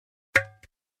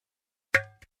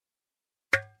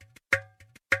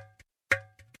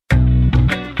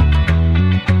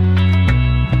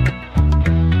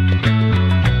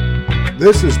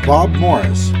This is Bob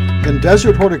Morris in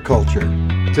Desert Horticulture.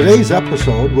 Today's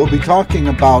episode we'll be talking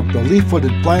about the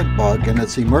leaf-footed plant bug and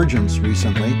its emergence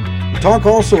recently. Talk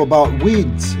also about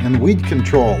weeds and weed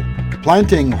control,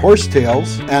 planting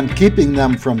horsetails and keeping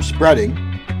them from spreading,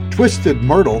 twisted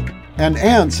myrtle, and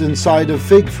ants inside of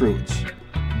fig fruits.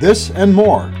 This and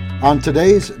more on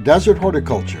today's Desert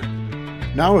Horticulture.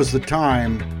 Now is the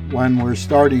time when we're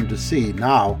starting to see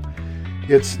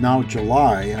It's now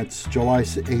July. It's July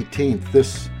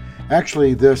 18th.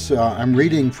 I'm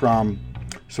reading from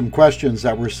some questions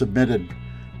that were submitted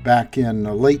back in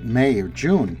late May or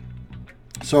June.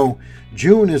 So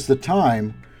June is the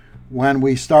time when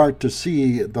we start to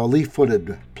see the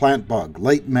leaf-footed plant bug,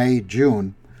 late May,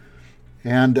 June.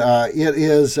 And it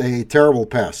is a terrible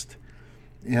pest.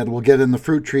 It will get in the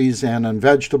fruit trees and on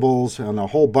vegetables and a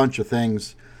whole bunch of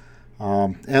things.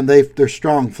 And they're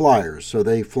strong flyers, so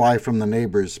they fly from the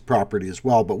neighbor's property as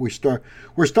well. But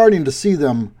we're starting to see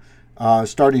them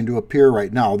starting to appear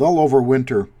right now. They'll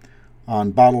overwinter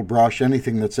on bottle brush,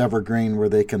 anything that's evergreen, where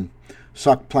they can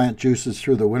suck plant juices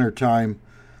through the wintertime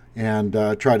and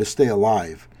try to stay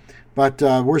alive. But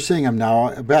we're seeing them now.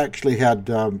 I've actually had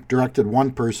directed one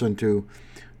person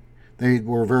they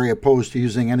were very opposed to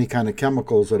using any kind of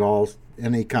chemicals at all,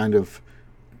 any kind of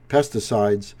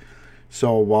pesticides.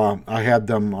 So I had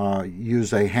them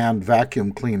use a hand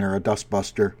vacuum cleaner, a dust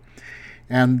buster,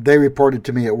 and they reported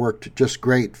to me it worked just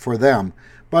great for them.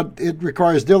 But it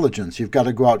requires diligence. You've got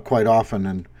to go out quite often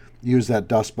and use that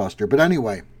dust buster. But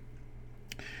anyway,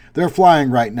 they're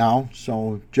flying right now,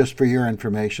 so just for your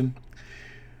information.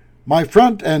 My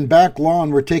front and back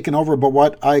lawn were taken over by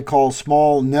what I call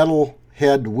small nettle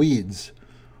head weeds.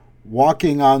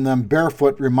 Walking on them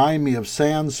barefoot remind me of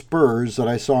sand spurs that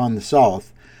I saw in the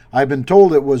south. I've been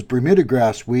told it was Bermuda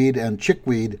grass weed and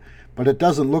chickweed, but it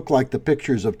doesn't look like the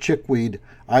pictures of chickweed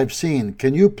I've seen.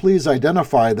 Can you please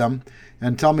identify them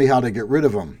and tell me how to get rid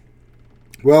of them?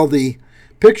 Well, the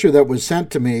picture that was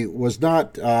sent to me was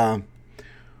not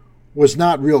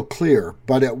real clear,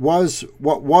 but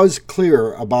what was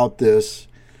clear about this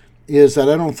is that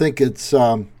I don't think it's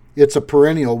a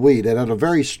perennial weed. It had a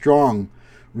very strong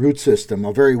root system,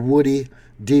 a very woody,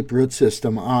 deep root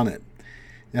system on it.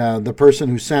 The person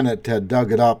who sent it had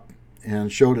dug it up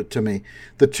and showed it to me.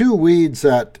 The two weeds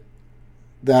that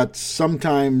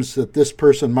sometimes that this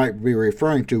person might be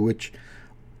referring to, which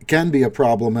can be a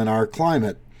problem in our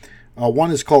climate,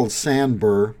 one is called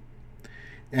sandbur,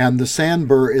 and the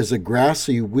sandbur is a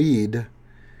grassy weed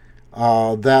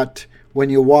that when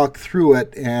you walk through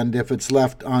it, and if it's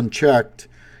left unchecked,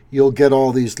 you'll get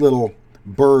all these little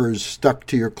burrs stuck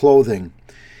to your clothing.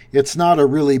 It's not a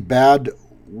really bad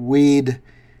weed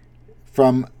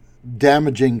from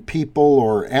damaging people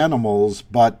or animals,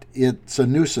 but it's a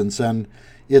nuisance, and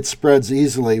it spreads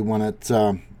easily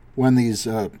when these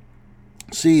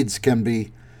seeds can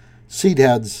be seed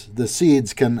heads. The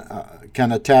seeds can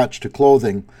attach to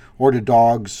clothing or to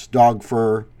dogs, dog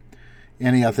fur,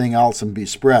 anything else, and be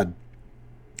spread.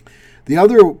 The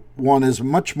other one is a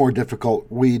much more difficult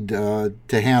weed to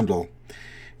handle,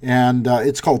 and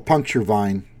it's called puncture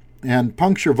vine. And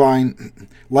puncture vine,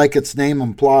 like its name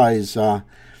implies,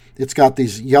 it's got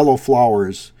these yellow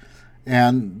flowers,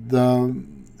 and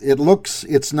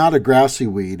it's not a grassy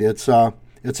weed. It's a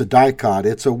dicot.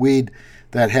 It's a weed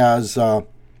that has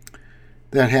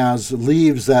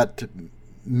leaves that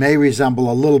may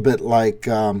resemble a little bit like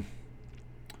a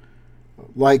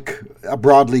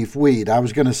broadleaf weed. I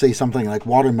was going to say something like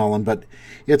watermelon, but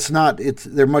it's not.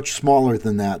 They're much smaller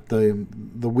than that.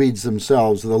 The weeds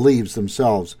themselves, the leaves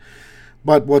themselves.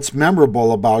 But what's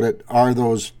memorable about it are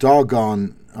those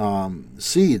doggone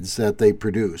seeds that they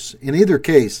produce. In either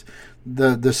case,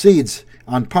 the seeds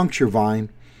on puncture vine,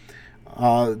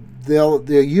 they'll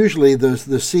usually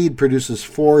the seed produces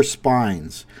 4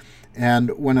 spines,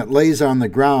 and when it lays on the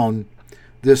ground,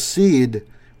 this seed,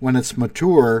 when it's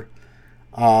mature,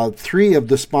 3 of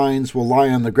the spines will lie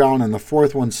on the ground and the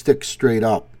 4th one sticks straight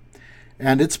up.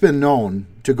 And it's been known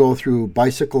to go through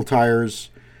bicycle tires.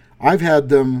 I've had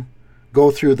them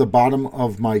go through the bottom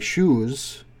of my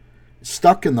shoes,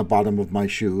 stuck in the bottom of my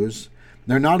shoes.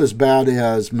 They're not as bad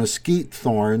as mesquite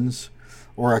thorns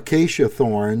or acacia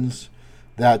thorns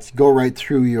that go right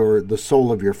through the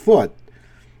sole of your foot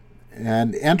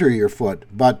and enter your foot.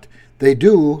 But they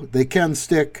can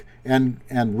stick and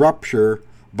rupture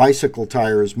bicycle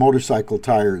tires, motorcycle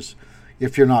tires,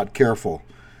 if you're not careful.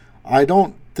 I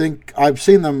don't think I've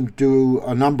seen them do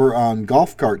a number on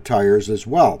golf cart tires as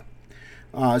well.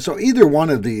 So either one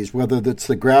of these, whether it's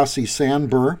the grassy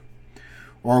sandbur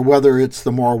or whether it's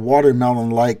the more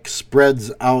watermelon-like,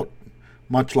 spreads out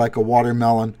much like a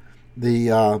watermelon,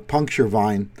 the puncture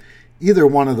vine, either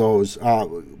one of those,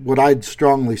 what I'd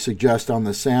strongly suggest on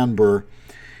the sand burr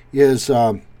is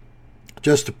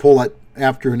just to pull it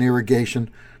after an irrigation.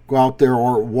 Go out there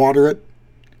or water it,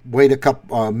 wait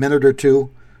a minute or two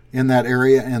in that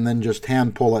area, and then just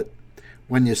hand pull it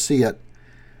when you see it,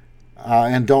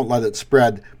 and don't let it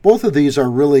spread. Both of these are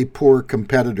really poor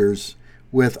competitors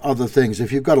with other things.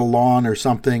 If you've got a lawn or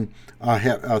something,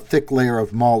 a thick layer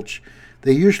of mulch,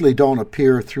 they usually don't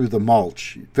appear through the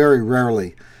mulch, very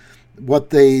rarely.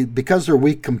 Because they're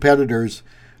weak competitors,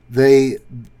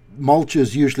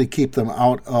 mulches usually keep them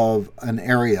out of an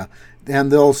area,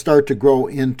 and they'll start to grow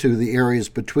into the areas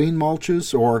between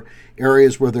mulches or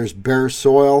areas where there's bare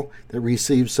soil that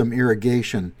receives some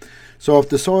irrigation. So if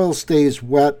the soil stays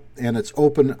wet and it's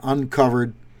open,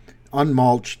 uncovered,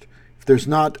 unmulched, if there's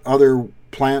not other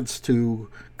plants to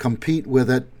compete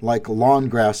with it, like lawn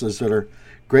grasses that are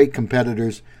great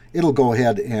competitors, it'll go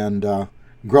ahead and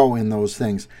grow in those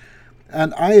things.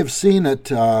 And I have seen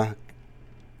it.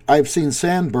 I've seen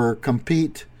sand burr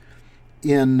compete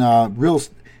in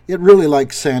It really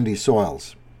likes sandy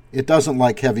soils. It doesn't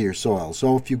like heavier soil.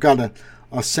 So if you've got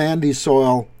a sandy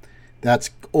soil that's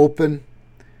open,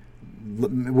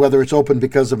 whether it's open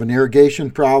because of an irrigation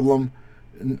problem,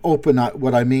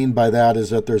 what I mean by that is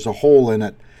that there's a hole in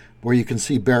it where you can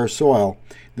see bare soil.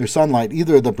 There's sunlight.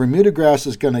 Either the Bermuda grass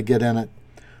is going to get in it,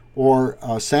 or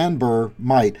sand burr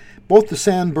might. Both the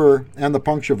sand burr and the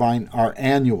puncture vine are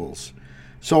annuals.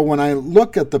 So when I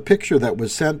look at the picture that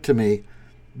was sent to me,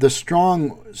 the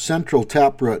strong central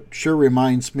taproot sure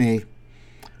reminds me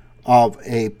of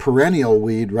a perennial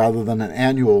weed rather than an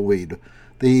annual weed.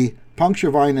 The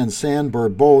puncture vine and sand burr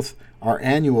both are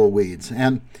annual weeds.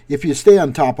 And if you stay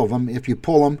on top of them, if you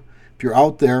pull them, if you're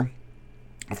out there,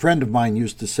 a friend of mine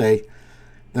used to say,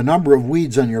 the number of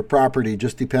weeds on your property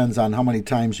just depends on how many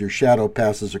times your shadow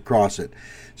passes across it.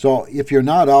 So if you're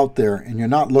not out there and you're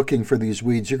not looking for these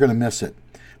weeds, you're going to miss it.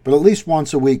 But at least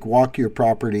once a week, walk your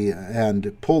property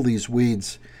and pull these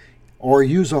weeds, or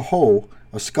use a hoe,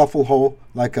 a scuffle hoe,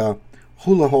 like a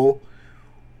hula hoe,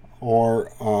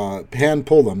 or hand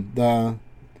pull them.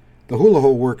 The hula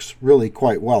hoe works really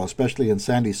quite well, especially in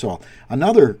sandy soil.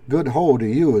 Another good hoe to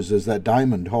use is that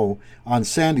diamond hoe on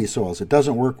sandy soils. It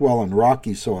doesn't work well on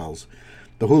rocky soils.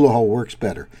 The hula hoe works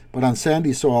better, but on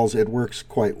sandy soils it works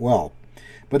quite well.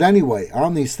 But anyway,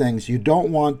 on these things, you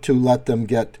don't want to let them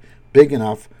get big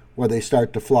enough where they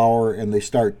start to flower and they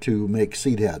start to make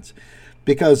seed heads.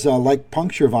 Because like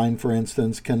puncture vine, for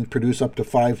instance, can produce up to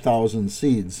 5,000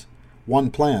 seeds.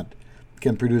 One plant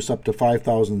can produce up to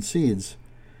 5,000 seeds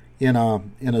in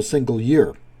a single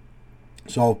year.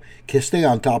 So stay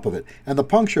on top of it. And the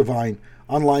puncture vine,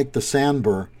 unlike the sand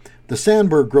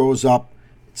burr grows up,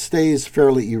 stays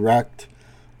fairly erect,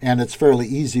 and it's fairly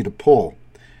easy to pull.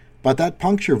 But that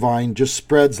puncture vine just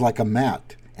spreads like a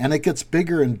mat, and it gets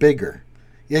bigger and bigger.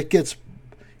 It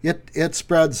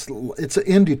spreads. It's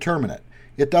indeterminate.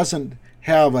 It doesn't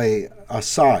have a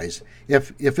size.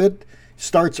 If it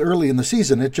starts early in the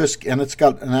season, and it's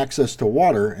got an access to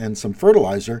water and some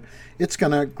fertilizer, it's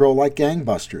going to grow like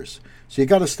gangbusters. So you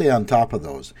got to stay on top of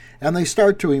those, and they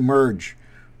start to emerge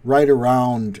right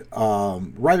around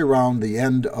the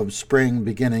end of spring,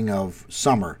 beginning of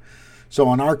summer.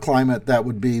 So in our climate, that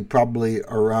would be probably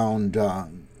around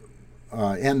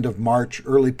end of March,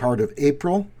 early part of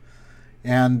April,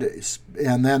 and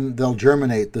then they'll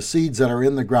germinate. The seeds that are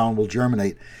in the ground will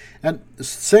germinate. And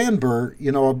sand burr,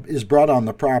 is brought on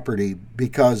the property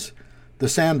because the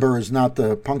sand burr is not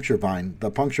the puncture vine. The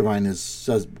puncture vine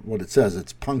says what it says.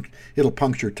 It'll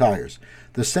puncture tires.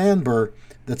 The sand burr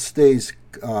that stays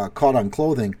caught on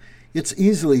clothing, it's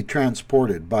easily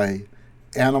transported by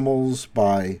animals,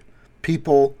 by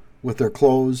people with their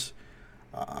clothes.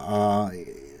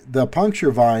 The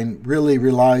puncture vine really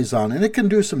relies on, and it can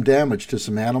do some damage to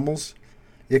some animals.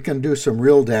 It can do some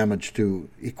real damage to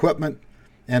equipment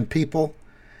and people,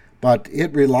 but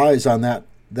it relies on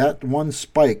that one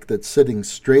spike that's sitting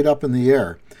straight up in the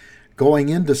air, going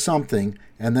into something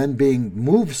and then being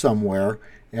moved somewhere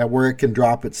where it can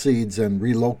drop its seeds and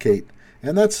relocate.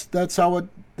 And that's how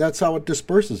it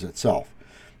disperses itself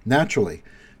naturally.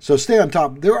 So stay on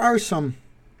top. There are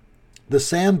the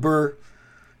sand burr,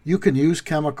 you can use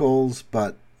chemicals,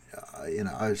 but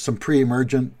some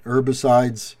pre-emergent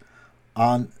herbicides.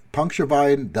 On puncture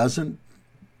vine doesn't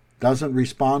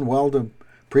respond well to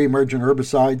pre-emergent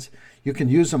herbicides. You can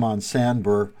use them on sand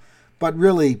burr, but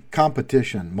really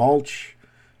competition, mulch,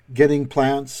 getting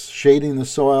plants, shading the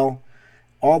soil,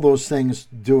 all those things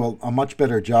do a much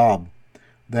better job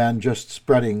than just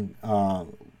spreading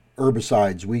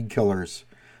herbicides, weed killers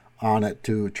on it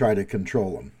to try to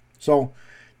control them. So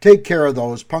take care of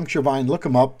those. Puncture vine, look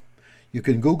them up. You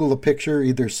can Google a picture,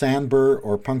 either sandbur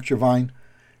or puncture vine.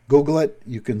 Google it,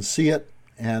 you can see it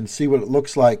and see what it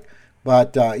looks like.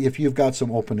 But if you've got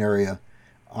some open area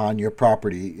on your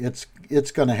property, it's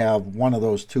going to have one of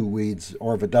those two weeds,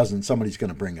 or if it doesn't, somebody's going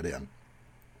to bring it in.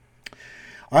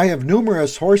 I have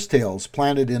numerous horsetails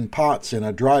planted in pots in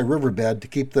a dry riverbed to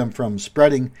keep them from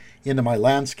spreading into my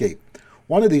landscape.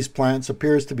 One of these plants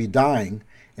appears to be dying,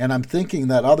 and I'm thinking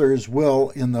that others will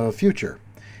in the future.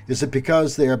 Is it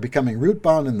because they are becoming root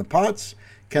bound in the pots?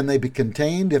 Can they be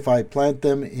contained if I plant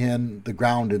them in the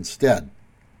ground instead?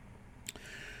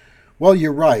 Well,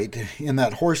 you're right in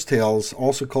that horsetails,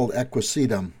 also called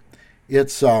equisetum,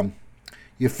 it's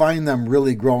you find them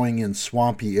really growing in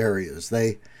swampy areas.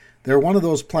 They're one of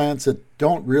those plants that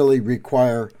don't really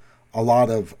require a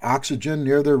lot of oxygen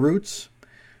near their roots,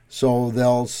 so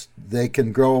they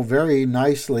can grow very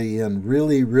nicely in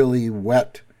really, really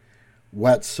wet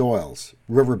soils,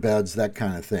 riverbeds, that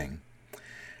kind of thing.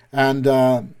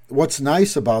 And what's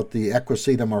nice about the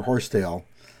equisetum or horsetail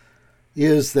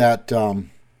is that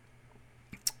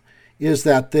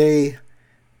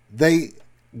they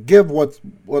give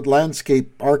what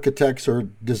landscape architects or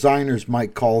designers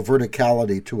might call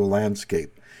verticality to a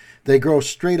landscape. They grow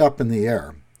straight up in the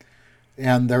air,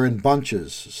 and they're in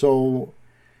bunches. So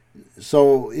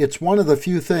it's one of the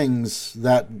few things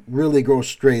that really grow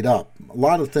straight up. A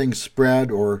lot of things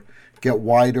spread or get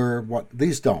wider.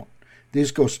 These don't.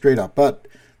 These go straight up. But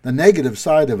the negative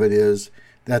side of it is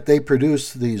that they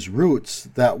produce these roots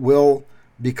that will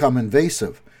become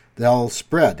invasive. They'll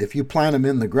spread. If you plant them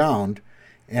in the ground,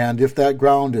 and if that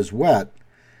ground is wet,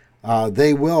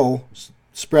 they will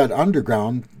spread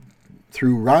underground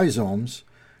through rhizomes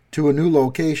to a new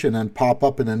location and pop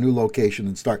up in a new location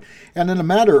and start. And in a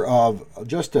matter of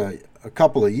just a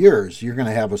couple of years, you're going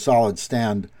to have a solid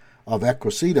stand of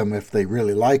equisetum if they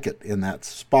really like it in that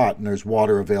spot and there's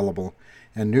water available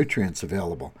and nutrients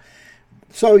available.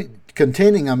 So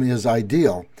containing them is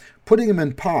ideal. Putting them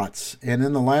in pots and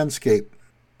in the landscape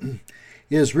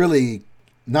is really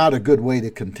not a good way to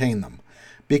contain them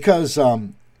because,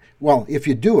 if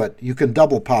you do it, you can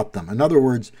double pot them. In other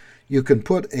words, you can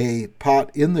put a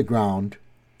pot in the ground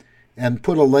and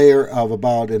put a layer of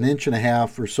about 1.5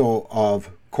 inches or so of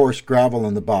coarse gravel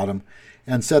in the bottom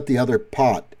and set the other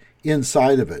pot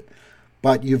inside of it.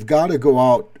 But you've got to go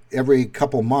out every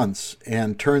couple months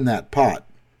and turn that pot.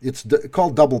 It's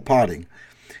called double potting.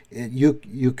 You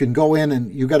can go in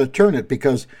and you got to turn it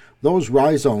because those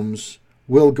rhizomes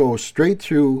will go straight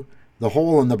through the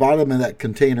hole in the bottom of that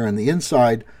container and the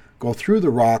inside, go through the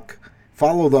rock,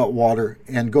 follow that water,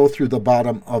 and go through the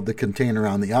bottom of the container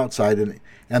on the outside,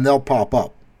 and they'll pop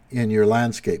up in your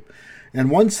landscape. And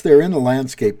once they're in the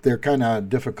landscape, they're kind of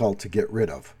difficult to get rid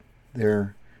of.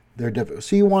 They're difficult.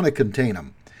 So you want to contain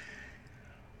them.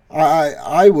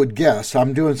 I would guess,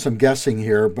 I'm doing some guessing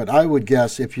here, but I would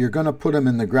guess if you're going to put them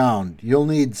in the ground, you'll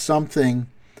need something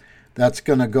that's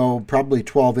going to go probably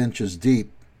 12 inches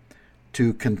deep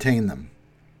to contain them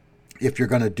if you're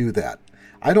going to do that.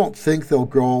 I don't think they'll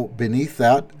grow beneath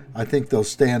that. I think they'll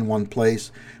stay in one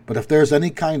place. But if there's any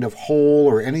kind of hole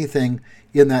or anything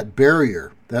in that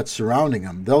barrier that's surrounding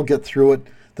them, they'll get through it.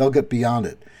 They'll get beyond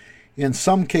it. In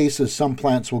some cases, some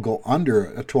plants will go under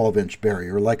a 12-inch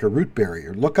barrier, like a root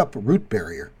barrier. Look up a root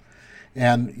barrier,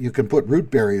 and you can put root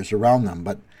barriers around them.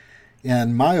 But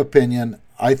in my opinion,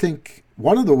 I think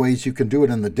one of the ways you can do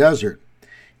it in the desert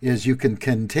is you can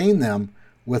contain them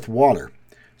with water.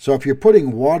 So if you're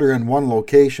putting water in one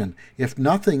location, if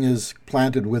nothing is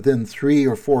planted within 3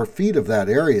 or 4 feet of that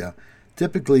area,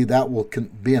 typically that will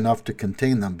be enough to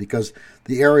contain them because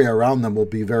the area around them will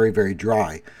be very, very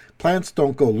dry. Plants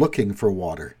don't go looking for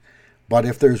water, but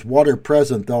if there's water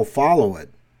present, they'll follow it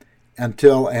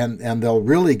until, and they'll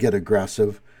really get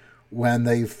aggressive when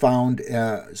they've found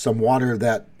some water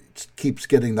that keeps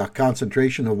getting, the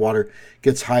concentration of water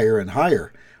gets higher and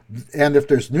higher. And if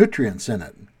there's nutrients in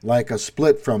it, like a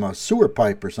split from a sewer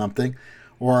pipe or something,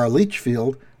 or a leach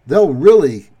field, they'll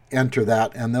really enter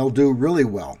that and they'll do really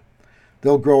well.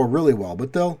 They'll grow really well,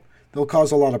 but they'll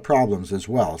cause a lot of problems as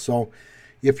well. So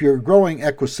if you're growing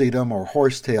equisetum or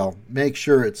horsetail, make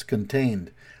sure it's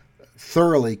contained,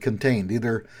 thoroughly contained,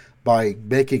 either by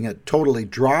making it totally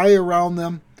dry around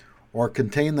them or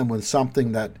contain them with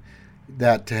something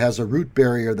that has a root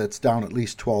barrier that's down at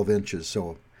least 12 inches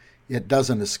so it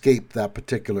doesn't escape that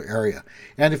particular area.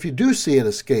 And if you do see it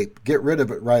escape, get rid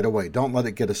of it right away. Don't let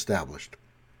it get established.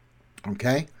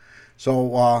 Okay?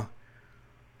 So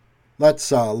let's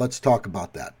talk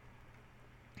about that.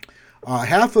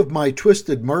 Half of my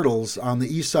twisted myrtles on the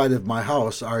east side of my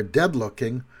house are dead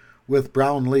looking with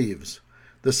brown leaves.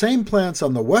 The same plants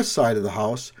on the west side of the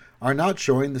house are not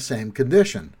showing the same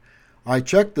condition. I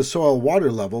checked the soil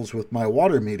water levels with my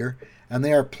water meter, and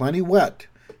they are plenty wet.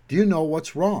 Do you know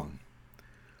what's wrong?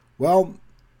 Well,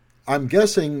 I'm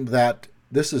guessing that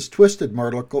this is twisted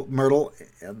myrtle,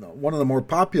 and one of the more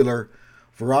popular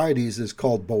varieties is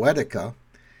called Boetica,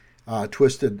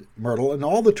 twisted myrtle, and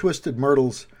all the twisted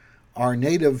myrtles are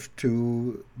native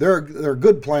to, they're a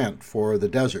good plant for the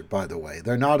desert, by the way.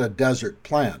 They're not a desert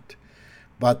plant,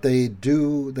 but they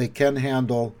can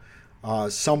handle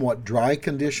somewhat dry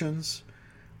conditions,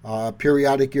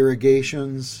 periodic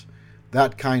irrigations,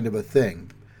 that kind of a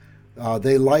thing.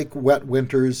 They like wet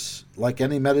winters, like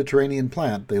any Mediterranean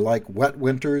plant. They like wet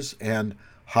winters and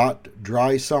hot,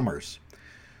 dry summers.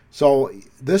 So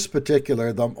this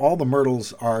particular, all the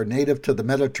myrtles are native to the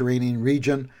Mediterranean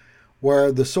region,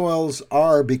 where the soils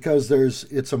are, because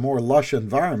it's a more lush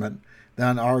environment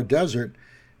than our desert,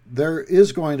 there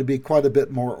is going to be quite a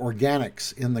bit more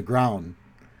organics in the ground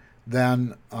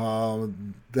than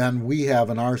we have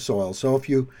in our soil. So if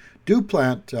you do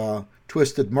plant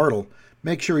twisted myrtle,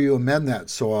 make sure you amend that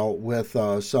soil with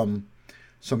some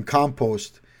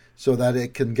compost so that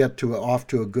it can get off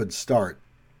to a good start.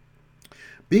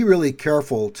 Be really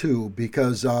careful too,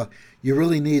 because you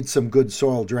really need some good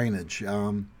soil drainage.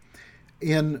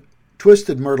 In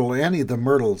twisted myrtle, any of the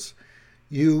myrtles,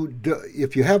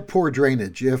 if you have poor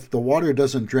drainage, if the water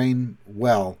doesn't drain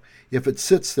well, if it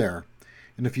sits there,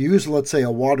 and if you use, let's say, a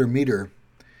water meter,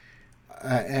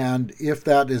 and if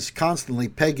that is constantly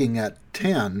pegging at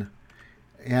 10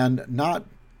 and not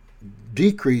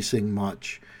decreasing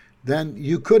much, then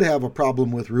you could have a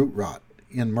problem with root rot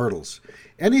in myrtles.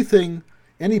 Any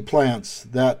plants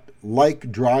that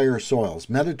like drier soils,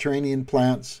 Mediterranean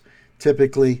plants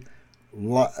typically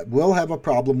will have a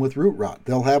problem with root rot.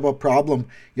 They'll have a problem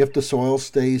if the soil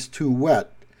stays too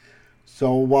wet.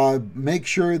 So make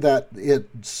sure that it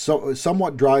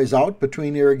somewhat dries out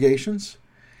between irrigations,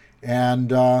 and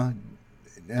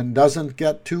doesn't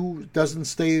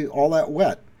stay all that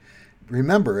wet.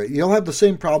 Remember, you'll have the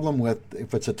same problem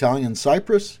if it's Italian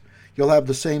cypress. You'll have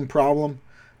the same problem.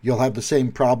 You'll have the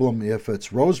same problem if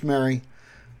it's rosemary.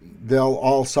 They'll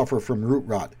all suffer from root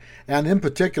rot. And in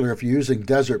particular, if you're using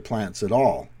desert plants at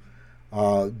all,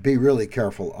 be really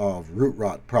careful of root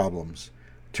rot problems.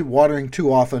 Watering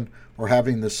too often, or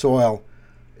having the soil,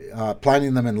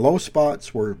 planting them in low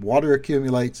spots where water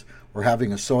accumulates, or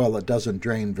having a soil that doesn't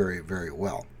drain very, very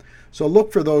well. So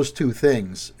look for those two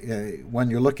things when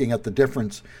you're looking at the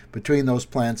difference between those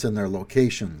plants and their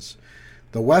locations.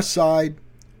 The west side,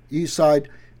 east side,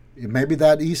 maybe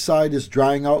that east side is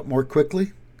drying out more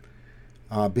quickly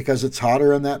because it's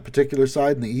hotter on that particular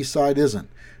side, and the east side isn't.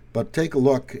 But take a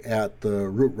look at the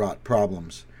root rot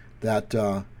problems that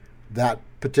that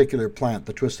particular plant,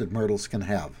 the twisted myrtles, can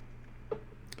have.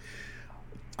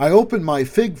 I open my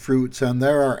fig fruits, and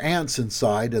there are ants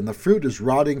inside, and the fruit is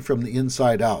rotting from the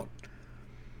inside out.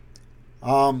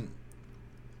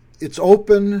 It's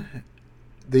open.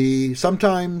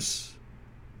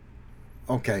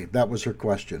 Okay, that was her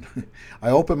question. I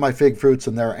open my fig fruits,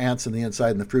 and there are ants on the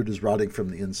inside, and the fruit is rotting from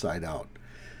the inside out.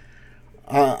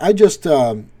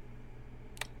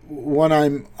 When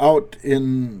I'm out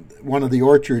in one of the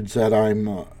orchards that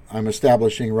I'm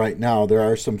establishing right now, there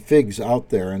are some figs out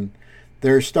there, and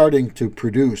they're starting to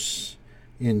produce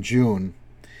in June.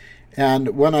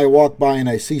 And when I walk by and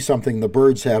I see something the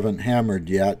birds haven't hammered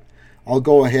yet, I'll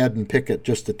go ahead and pick it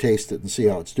just to taste it and see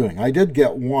how it's doing. I did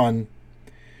get one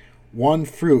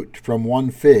fruit from one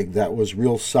fig that was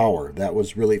real sour, that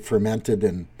was really fermented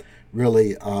and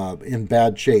really in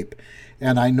bad shape.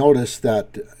 And I noticed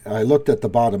that I looked at the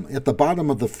bottom. At the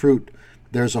bottom of the fruit,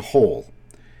 there's a hole.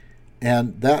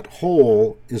 And that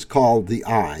hole is called the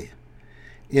eye.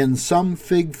 In some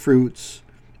fig fruits,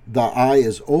 the eye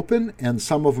is open and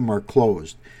some of them are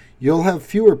closed. You'll have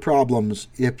fewer problems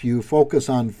if you focus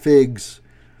on fig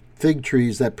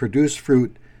trees that produce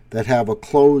fruit that have a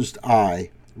closed eye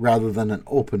rather than an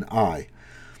open eye.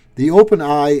 The open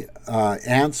eye,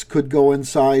 ants could go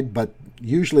inside, but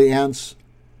usually ants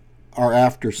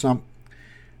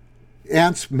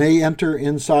may enter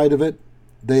inside of it.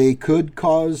 They could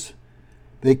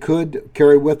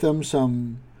carry with them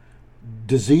some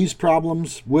disease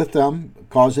problems with them,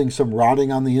 causing some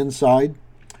rotting on the inside.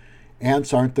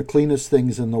 Ants aren't the cleanest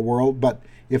things in the world, but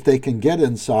if they can get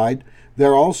inside,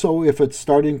 they're also, if it's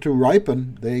starting to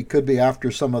ripen, they could be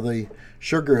after some of the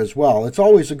sugar as well. It's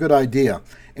always a good idea.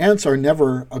 Ants are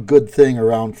never a good thing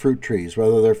around fruit trees,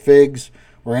 whether they're figs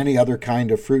or any other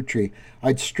kind of fruit tree.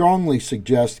 I'd strongly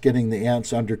suggest getting the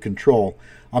ants under control.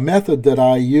 A method that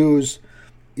I use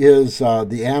is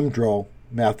the Amdro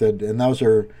method, and those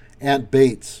are ant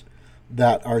baits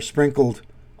that are sprinkled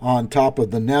on top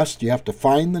of the nest. You have to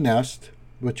find the nest,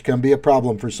 which can be a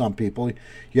problem for some people.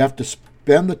 You have to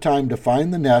spend the time to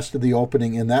find the nest of the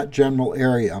opening in that general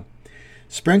area.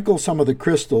 Sprinkle some of the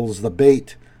crystals, the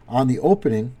bait, on the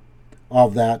opening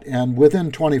of that, and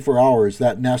within 24 hours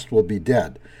that nest will be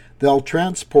dead. They'll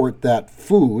transport that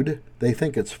food, they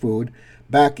think it's food,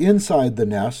 back inside the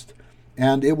nest,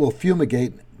 and it will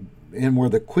fumigate in where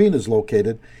the queen is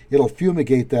located. It'll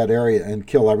fumigate that area and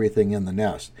kill everything in the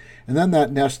nest. And then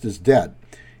that nest is dead.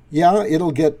 Yeah,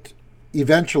 it'll get,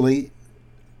 eventually,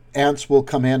 ants will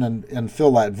come in and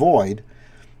fill that void,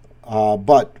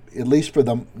 but at least for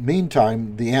the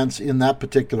meantime, the ants in that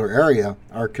particular area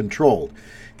are controlled.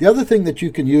 The other thing that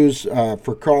you can use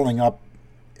for crawling up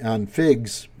on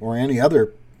figs or any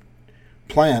other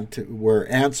plant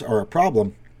where ants are a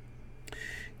problem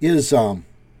is a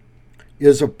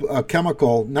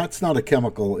chemical. That's not a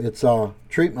chemical. It's a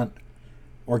treatment,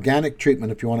 organic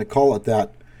treatment, if you want to call it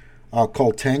that,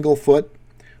 called Tanglefoot,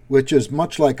 which is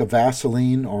much like a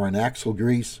Vaseline or an axle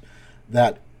grease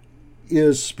that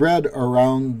is spread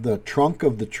around the trunk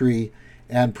of the tree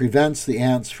and prevents the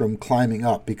ants from climbing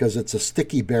up because it's a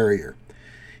sticky barrier.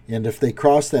 And if they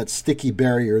cross that sticky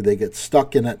barrier, they get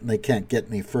stuck in it and they can't get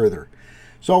any further.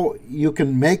 So you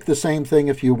can make the same thing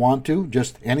if you want to.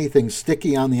 Just anything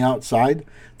sticky on the outside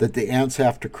that the ants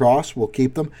have to cross will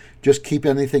keep them. Just keep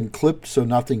anything clipped so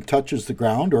nothing touches the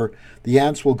ground, or the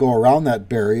ants will go around that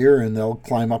barrier and they'll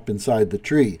climb up inside the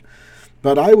tree.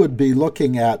 But I would be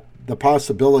looking at the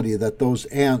possibility that those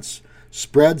ants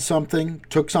spread something,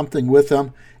 took something with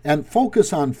them, and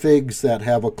focus on figs that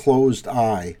have a closed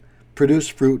eye, produce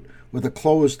fruit with a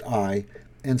closed eye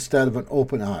instead of an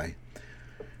open eye.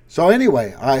 So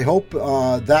anyway, I hope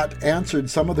that answered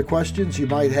some of the questions you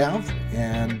might have,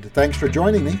 and thanks for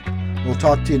joining me. We'll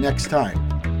talk to you next time.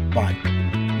 Bye.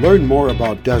 Learn more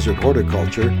about desert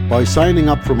horticulture by signing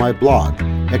up for my blog,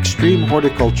 Extreme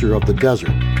Horticulture of the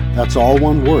Desert. That's all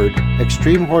one word,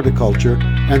 Extreme Horticulture,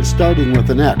 and starting with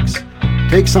an X.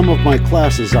 Take some of my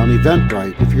classes on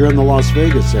Eventbrite if you're in the Las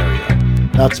Vegas area.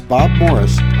 That's Bob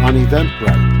Morris on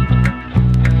Eventbrite.